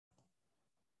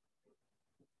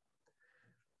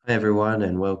Hi everyone,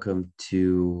 and welcome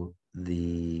to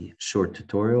the short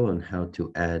tutorial on how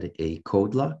to add a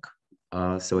code lock.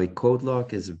 So a code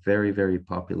lock is very, very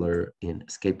popular in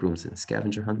escape rooms and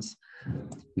scavenger hunts.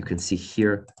 You can see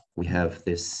here we have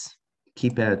this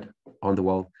keypad on the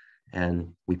wall,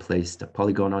 and we placed a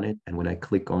polygon on it. And when I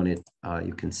click on it,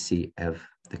 you can see I have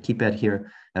the keypad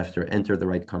here. After enter the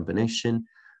right combination,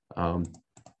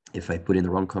 if I put in the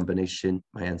wrong combination,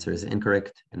 my answer is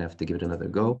incorrect, and I have to give it another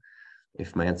go.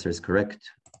 If my answer is correct,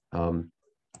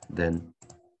 then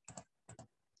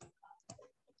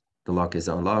the lock is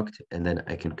unlocked, and then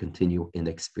I can continue in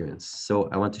the experience. So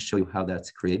I want to show you how that's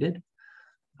created.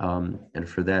 And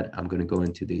for that, I'm going to go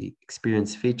into the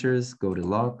experience features, go to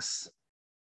locks,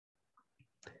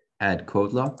 add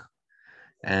code lock.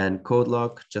 And code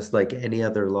lock, just like any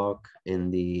other lock in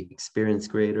the experience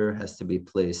creator, has to be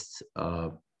placed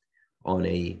on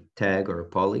a tag or a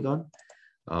polygon.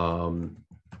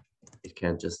 It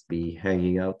can't just be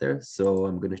hanging out there. So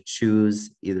I'm going to choose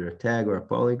either a tag or a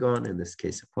polygon, in this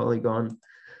case, a polygon.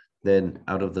 Then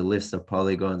out of the list of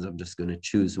polygons, I'm just going to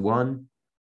choose one.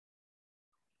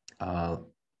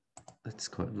 Let's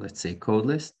say code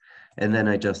list. And then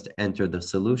I just enter the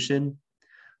solution.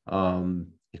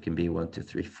 It can be 1, 2,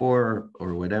 3, 4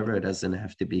 or whatever. It doesn't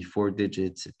have to be 4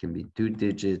 digits. It can be 2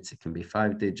 digits. It can be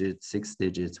 5 digits, 6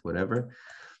 digits, whatever.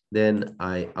 Then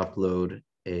I upload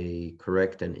a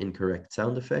correct and incorrect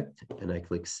sound effect, and I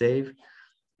click save,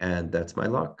 and that's my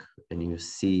lock. And you've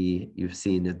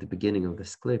seen at the beginning of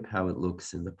this clip how it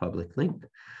looks in the public link.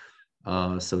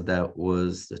 So that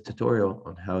was the tutorial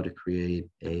on how to create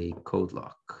a code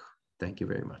lock. Thank you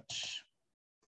very much.